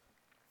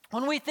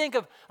 When we think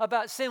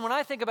about sin, when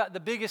I think about the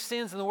biggest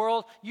sins in the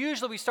world,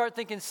 usually we start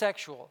thinking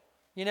sexual,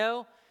 you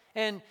know?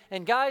 And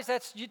guys,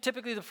 that's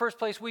typically the first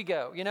place we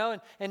go, you know?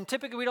 And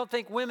typically we don't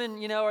think women,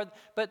 you know,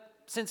 but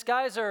since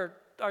guys are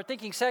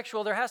thinking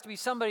sexual, there has to be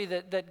somebody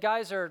that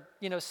guys are,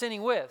 you know,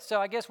 sinning with. So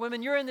I guess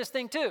women, you're in this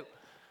thing too.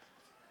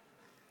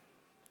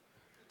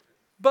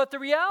 But the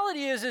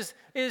reality is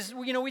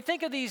you know, we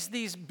think of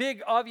these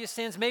big obvious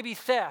sins, maybe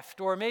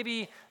theft or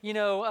maybe, you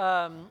know,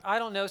 I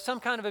don't know, some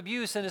kind of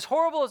abuse. And as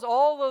horrible as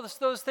all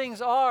those things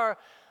are,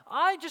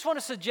 I just want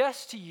to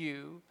suggest to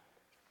you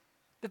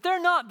that they're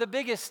not the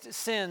biggest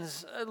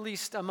sins, at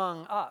least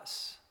among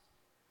us.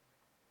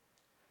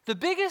 The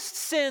biggest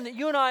sin that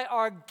you and I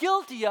are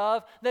guilty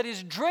of, that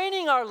is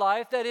draining our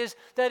life, that is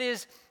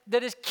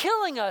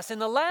killing us in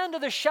the land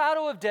of the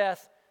shadow of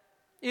death,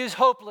 is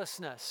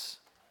hopelessness.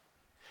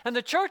 And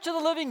the church of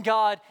the living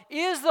God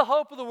is the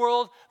hope of the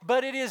world,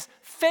 but it has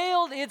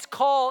failed its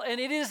call and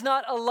it is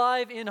not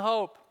alive in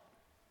hope.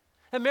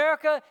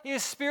 America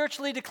is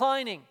spiritually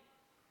declining.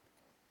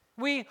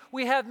 We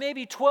have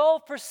maybe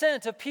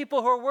 12% of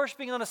people who are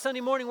worshiping on a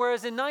Sunday morning,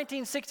 whereas in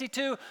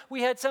 1962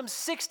 we had some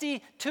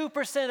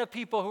 62% of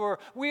people who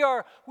we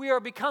are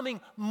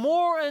becoming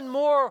more and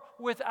more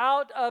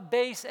without a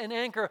base and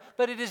anchor.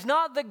 But it is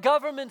not the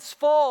government's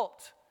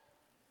fault.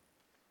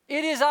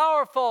 It is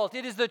our fault.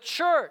 It is the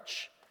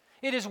church.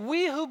 It is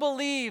we who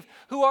believe,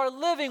 who are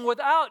living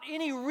without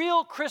any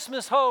real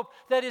Christmas hope,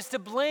 that is to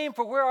blame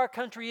for where our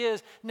country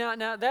is. Now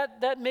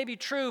that may be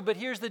true, but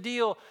here's the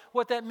deal.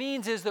 What that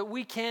means is that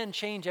we can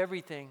change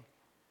everything.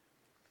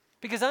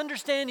 Because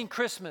understanding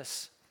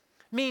Christmas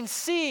means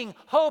seeing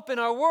hope in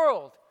our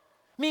world,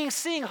 means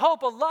seeing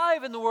hope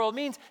alive in the world,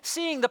 means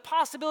seeing the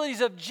possibilities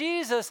of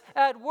Jesus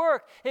at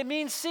work. It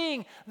means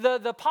seeing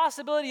the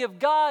possibility of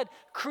God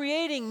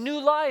creating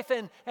new life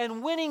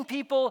and winning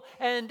people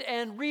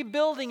and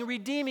rebuilding,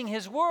 redeeming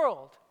his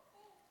world.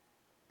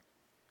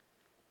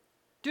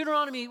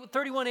 Deuteronomy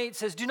 31:8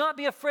 says, "Do not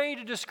be afraid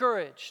or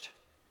discouraged."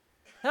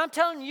 And I'm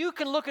telling you, you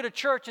can look at a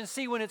church and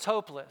see when it's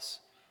hopeless.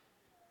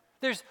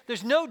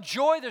 There's no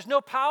joy, there's no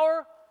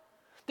power.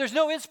 There's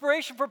no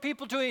inspiration for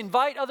people to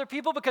invite other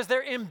people because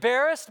they're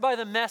embarrassed by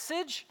the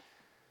message.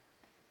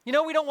 You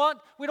know, we don't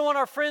want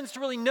our friends to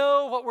really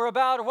know what we're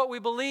about or what we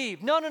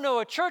believe. No.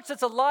 A church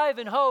that's alive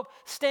in hope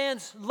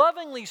stands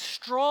lovingly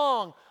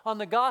strong on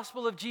the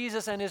gospel of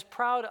Jesus and is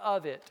proud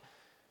of it.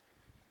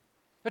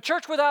 A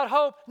church without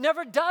hope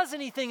never does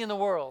anything in the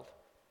world.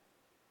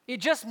 It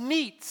just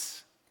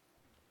meets,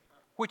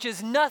 which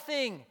is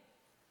nothing.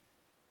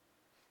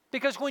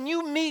 Because when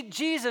you meet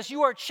Jesus,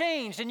 you are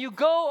changed and you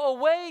go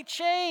away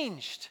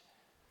changed.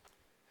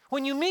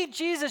 When you meet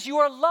Jesus, you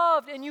are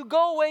loved and you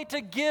go away to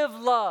give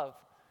love.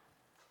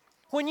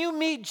 When you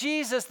meet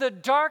Jesus, the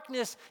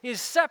darkness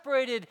is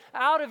separated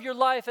out of your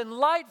life and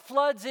light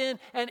floods in,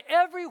 and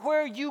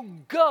everywhere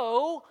you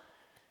go,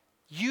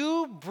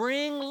 you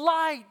bring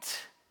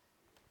light.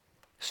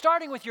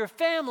 Starting with your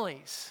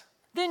families,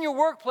 then your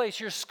workplace,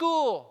 your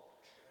school.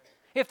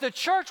 If the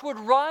church would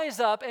rise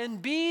up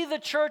and be the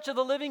church of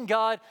the living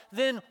God,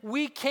 then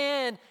we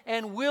can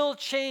and will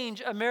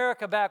change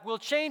America back. We'll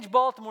change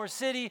Baltimore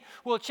City.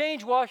 We'll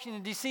change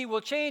Washington, D.C.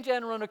 We'll change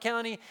Anne Arundel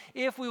County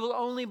if we will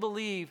only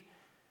believe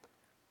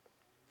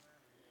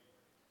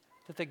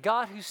that the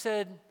God who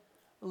said,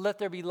 "Let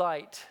there be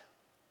light,"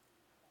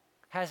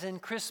 has in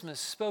Christmas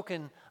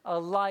spoken a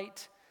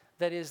light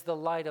that is the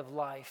light of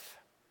life.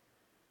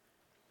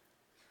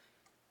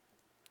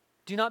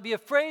 Do not be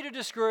afraid or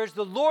discouraged.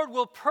 The Lord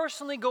will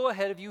personally go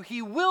ahead of you.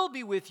 He will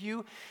be with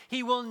you.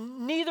 He will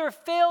neither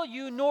fail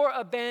you nor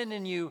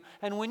abandon you.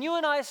 And when you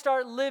and I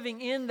start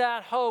living in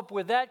that hope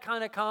with that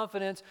kind of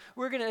confidence,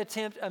 we're going to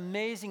attempt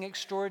amazing,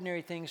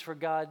 extraordinary things for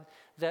God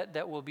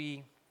that will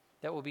be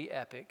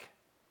epic.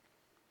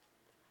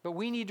 But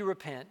we need to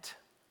repent.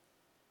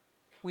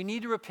 We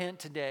need to repent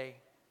today.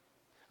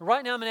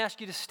 Right now, I'm going to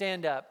ask you to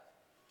stand up.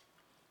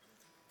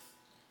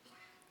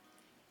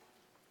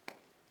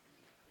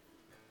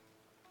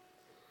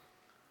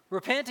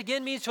 Repent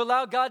again means to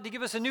allow God to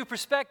give us a new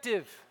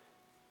perspective.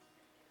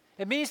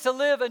 It means to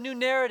live a new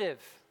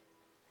narrative.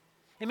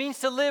 It means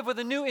to live with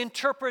a new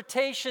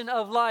interpretation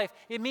of life.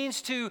 It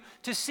means to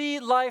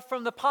see life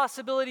from the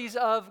possibilities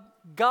of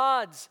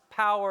God's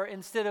power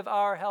instead of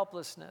our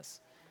helplessness.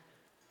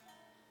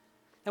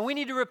 And we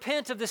need to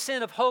repent of the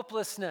sin of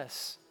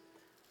hopelessness,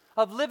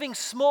 of living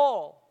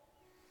small,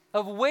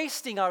 of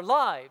wasting our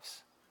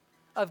lives,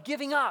 of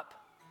giving up,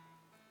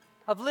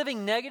 of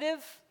living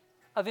negative,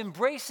 of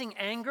embracing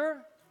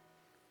anger,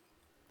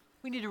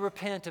 we need to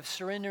repent of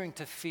surrendering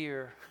to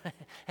fear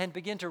and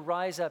begin to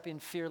rise up in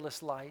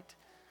fearless light.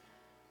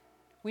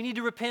 We need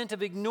to repent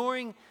of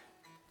ignoring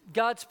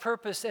God's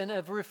purpose and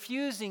of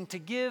refusing to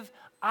give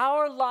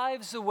our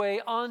lives away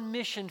on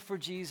mission for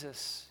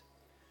Jesus.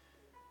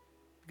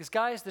 Because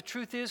guys, the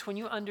truth is, when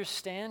you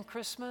understand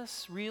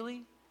Christmas,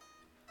 really,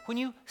 when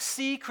you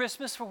see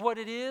Christmas for what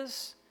it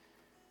is,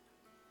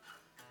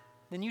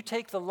 then you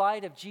take the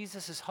light of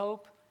Jesus'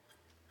 hope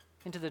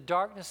into the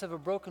darkness of a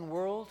broken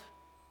world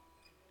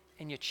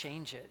and you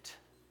change it.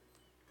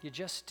 You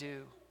just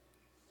do.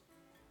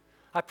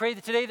 I pray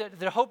that today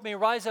that hope may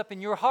rise up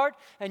in your heart,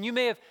 and you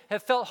may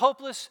have felt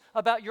hopeless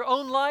about your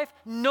own life.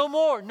 No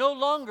more, no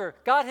longer.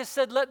 God has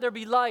said, let there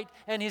be light,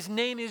 and His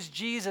name is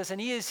Jesus,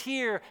 and He is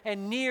here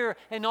and near,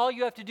 and all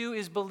you have to do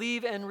is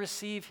believe and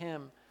receive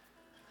Him.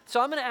 So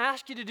I'm going to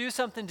ask you to do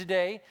something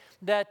today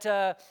that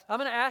I'm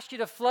going to ask you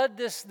to flood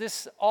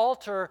this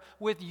altar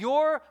with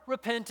your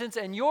repentance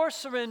and your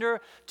surrender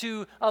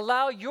to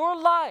allow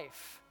your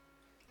life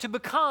to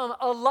become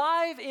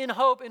alive in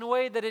hope in a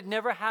way that it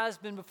never has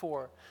been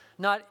before.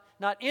 Not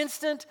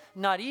instant,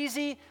 not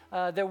easy.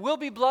 There will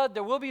be blood,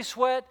 there will be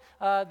sweat,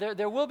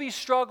 there will be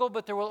struggle,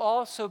 but there will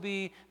also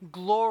be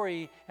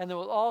glory, and there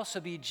will also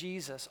be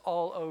Jesus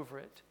all over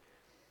it.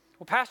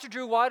 Well, Pastor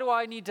Drew, why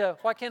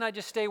can't I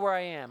just stay where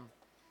I am?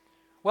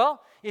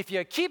 Well, if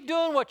you keep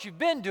doing what you've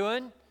been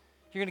doing,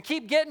 you're going to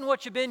keep getting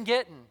what you've been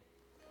getting.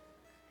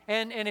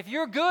 And if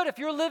you're good, if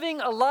you're living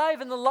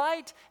alive in the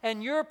light,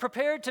 and you're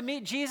prepared to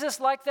meet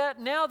Jesus like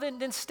that now,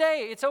 then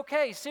stay. It's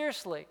okay,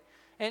 seriously.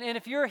 And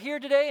if you're here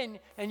today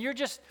and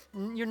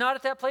you're not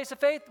at that place of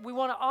faith, we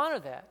want to honor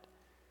that.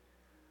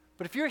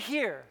 But if you're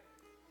here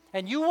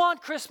and you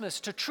want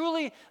Christmas to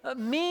truly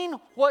mean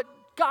what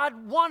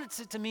God wants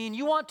it to mean,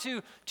 you want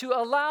to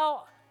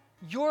allow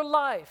your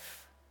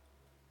life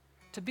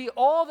to be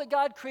all that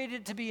God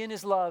created it to be in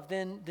His love,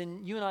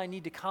 then you and I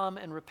need to come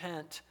and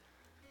repent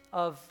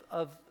of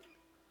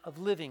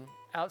living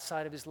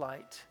outside of His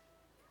light,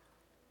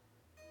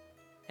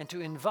 and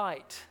to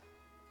invite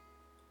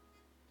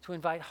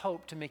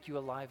hope to make you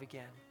alive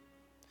again.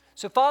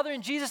 So Father,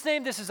 in Jesus'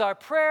 name, this is our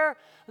prayer,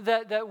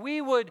 that we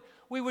would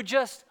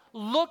just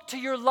look to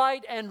your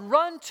light and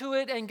run to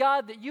it, and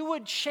God, that you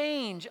would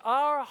change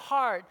our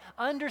heart,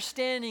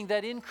 understanding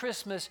that in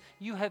Christmas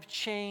you have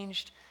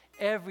changed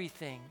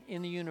everything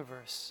in the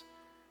universe.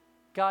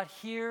 God,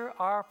 hear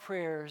our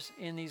prayers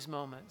in these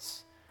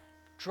moments.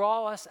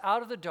 Draw us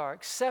out of the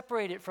dark,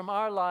 separate it from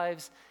our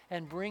lives,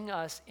 and bring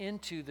us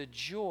into the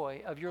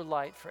joy of your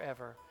light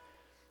forever.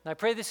 And I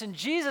pray this in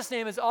Jesus'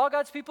 name, as all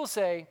God's people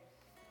say,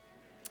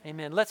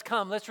 amen.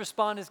 Let's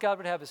respond as God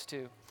would have us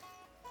to.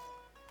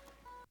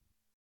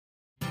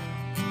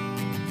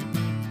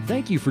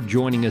 Thank you for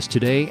joining us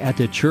today at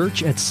the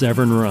Church at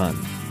Severn Run.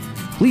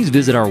 Please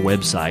visit our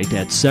website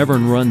at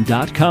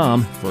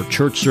severnrun.com for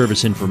church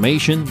service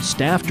information,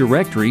 staff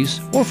directories,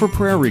 or for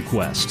prayer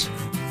requests.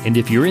 And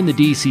if you're in the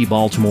D.C.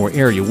 Baltimore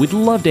area, we'd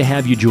love to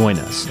have you join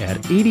us at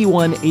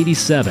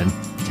 8187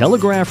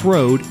 Telegraph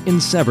Road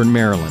in Severn,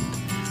 Maryland.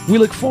 We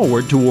look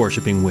forward to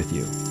worshiping with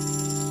you.